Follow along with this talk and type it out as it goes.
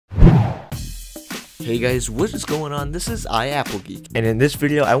Hey guys, what is going on? This is iAppleGeek, and in this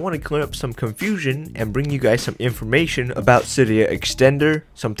video I want to clear up some confusion and bring you guys some information about Cydia Extender,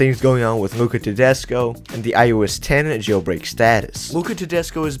 some things going on with Luca Tedesco, and the iOS 10 jailbreak status. Luca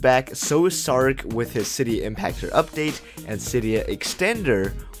Tedesco is back, so is Saurik with his Cydia Impactor update, and Cydia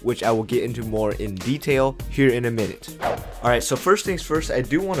Extender, which I will get into more in detail here in a minute. Alright, so first things first, I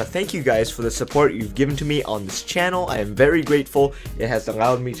do want to thank you guys for the support you've given to me on this channel. I am very grateful. It has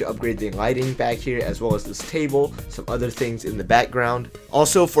allowed me to upgrade the lighting back here as well as this table, some other things in the background.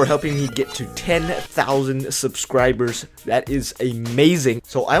 Also for helping me get to 10,000 subscribers. That is amazing.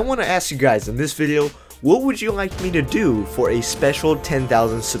 So I want to ask you guys in this video, what would you like me to do for a special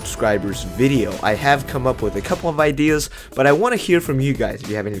 10,000 subscribers video? I have come up with a couple of ideas, but I want to hear from you guys. If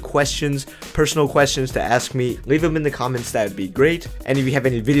you have any questions, personal questions to ask me, leave them in the comments, that would be great. And if you have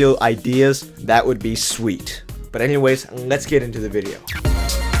any video ideas, that would be sweet. But anyways, let's get into the video.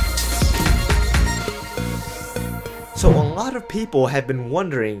 So a lot of people have been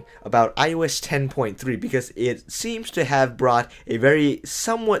wondering about iOS 10.3 because it seems to have brought a very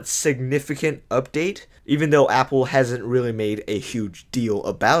somewhat significant update, even though Apple hasn't really made a huge deal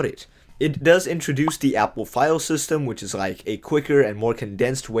about it. It does introduce the Apple file system, which is like a quicker and more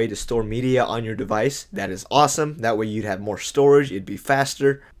condensed way to store media on your device. That is awesome. That way you'd have more storage, it'd be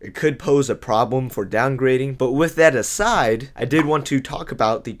faster. It could pose a problem for downgrading, but with that aside, I did want to talk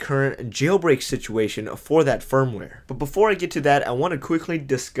about the current jailbreak situation for that firmware. But before I get to that, I want to quickly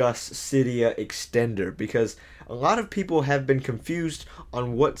discuss Cydia Extender because a lot of people have been confused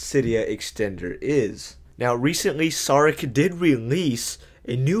on what Cydia Extender is. Now recently, Saurik did release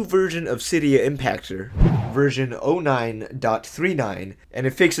a new version of Cydia Impactor, version 09.39, and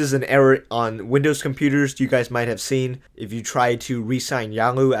it fixes an error on Windows computers you guys might have seen. If you try to re-sign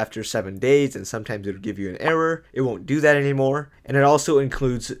Yahoo after 7 days and sometimes it'll give you an error, it won't do that anymore. And it also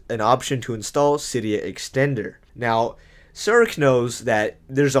includes an option to install Cydia Extender. Now, Saurik knows that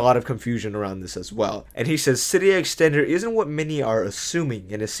there's a lot of confusion around this as well, and he says Cydia Extender isn't what many are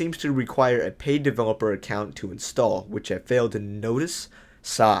assuming, and it seems to require a paid developer account to install, which I failed to notice.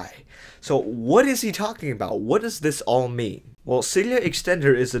 Sigh. So what is he talking about? What does this all mean? Well, Cydia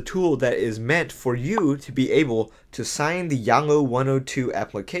Extender is a tool that is meant for you to be able to sign the Yahoo 102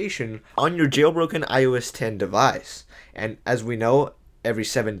 application on your jailbroken iOS 10 device. And as we know, every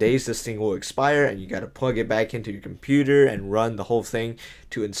 7 days this thing will expire and you got to plug it back into your computer and run the whole thing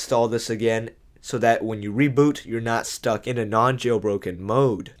to install this again, so that when you reboot, you're not stuck in a non-jailbroken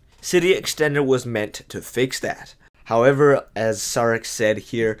mode. Cydia Extender was meant to fix that. However, as Saurik said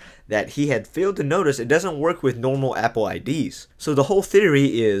here, that he had failed to notice it doesn't work with normal Apple IDs. So the whole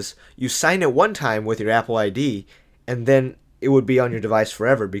theory is you sign it one time with your Apple ID and then it would be on your device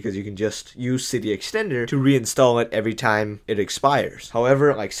forever because you can just use Cydia Extender to reinstall it every time it expires.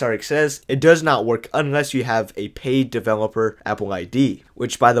 However, like Saurik says, it does not work unless you have a paid developer Apple ID,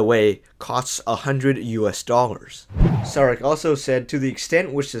 which by the way costs $100 US. Saurik also said to the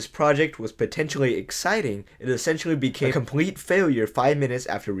extent which this project was potentially exciting, it essentially became a complete failure 5 minutes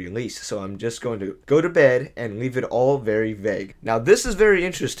after release. So I'm just going to go to bed and leave it all very vague. Now this is very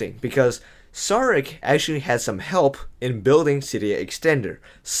interesting because Saurik actually had some help in building Cydia Extender,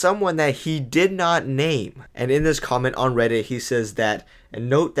 someone that he did not name. And in this comment on Reddit, he says that, and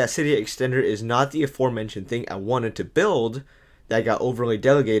note that Cydia Extender is not the aforementioned thing I wanted to build that got overly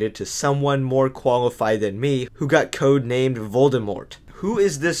delegated to someone more qualified than me who got code named Voldemort. Who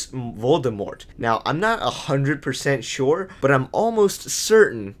is this Voldemort? Now, I'm not 100% sure, but I'm almost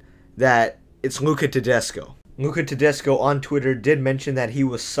certain that it's Luca Tedesco. Luca Tedesco on Twitter did mention that he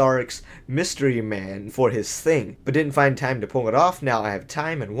was Saurik's mystery man for his thing, but didn't find time to pull it off. Now I have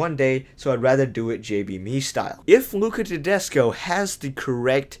time and one day, so I'd rather do it JB Me style. If Luca Tedesco has the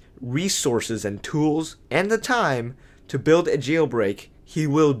correct resources and tools and the time to build a jailbreak, he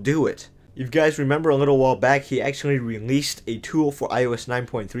will do it. If you guys remember a little while back, he actually released a tool for iOS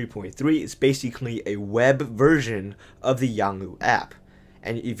 9.3.3. It's basically a web version of the Yahoo app.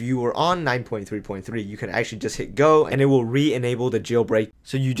 And if you were on 9.3.3, you can actually just hit go and it will re-enable the jailbreak,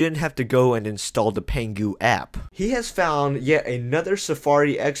 so you didn't have to go and install the Pengu app. He has found yet another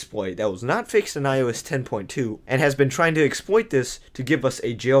Safari exploit that was not fixed in iOS 10.2 and has been trying to exploit this to give us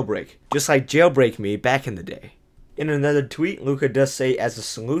a jailbreak, just like Jailbreak Me back in the day. In another tweet, Luca does say, as a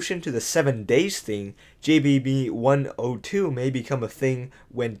solution to the 7 days thing, JBB 102 may become a thing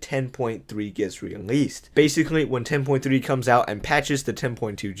when 10.3 gets released. Basically, when 10.3 comes out and patches the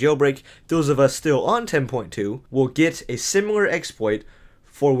 10.2 jailbreak, those of us still on 10.2 will get a similar exploit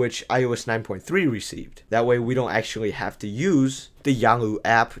for which iOS 9.3 received. That way we don't actually have to use the Yahoo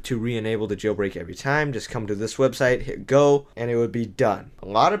app to re-enable the jailbreak every time. Just come to this website, hit go, and it would be done. A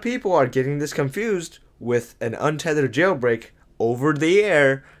lot of people are getting this confused with an untethered jailbreak over the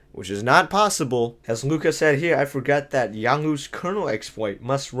air, which is not possible. As Luca said here, I forgot that Yahoo's kernel exploit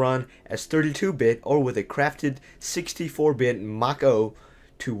must run as 32-bit or with a crafted 64-bit Mach-O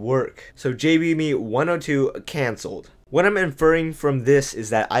to work. So JBME 102 cancelled. What I'm inferring from this is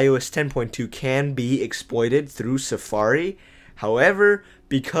that iOS 10.2 can be exploited through Safari. However,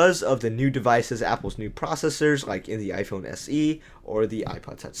 because of the new devices, Apple's new processors, like in the iPhone SE or the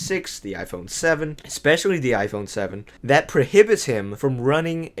iPod Touch 6, the iPhone 7, especially the iPhone 7, that prohibits him from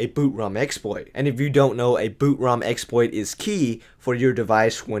running a boot ROM exploit. And if you don't know, a boot ROM exploit is key for your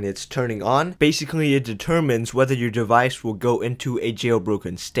device when it's turning on. Basically, it determines whether your device will go into a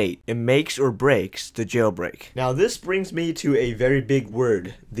jailbroken state. It makes or breaks the jailbreak. Now, this brings me to a very big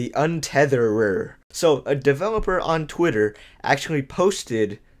word, the untetherer. So, a developer on Twitter actually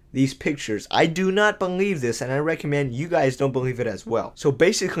posted these pictures. I do not believe this, and I recommend you guys don't believe it as well. So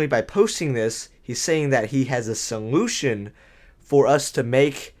basically, by posting this, he's saying that he has a solution for us to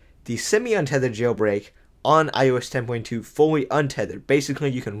make the semi-untethered jailbreak on iOS 10.2 fully untethered. Basically,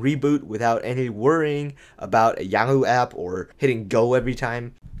 you can reboot without any worrying about a Yahoo app or hitting go every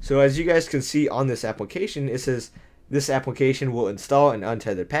time. So as you guys can see on this application, it says this application will install an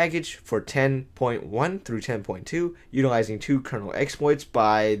untethered package for 10.1 through 10.2, utilizing 2 kernel exploits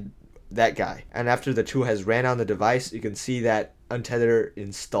by that guy. And after the tool has ran on the device, you can see that untether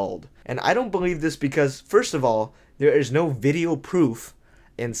installed. And I don't believe this because, first of all, there is no video proof,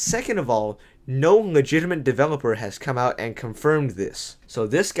 and second of all, no legitimate developer has come out and confirmed this. So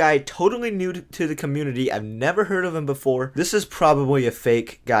this guy, totally new to the community, I've never heard of him before. This is probably a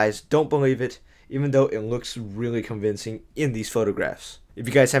fake, guys. Don't believe it, even though it looks really convincing in these photographs. If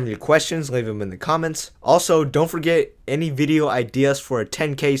you guys have any questions, leave them in the comments. Also, don't forget any video ideas for a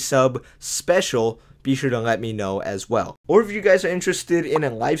 10K sub special. Be sure to let me know as well. Or if you guys are interested in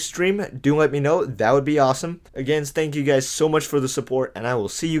a live stream, do let me know. That would be awesome. Again, thank you guys so much for the support, and I will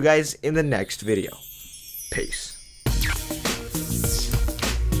see you guys in the next video. Peace.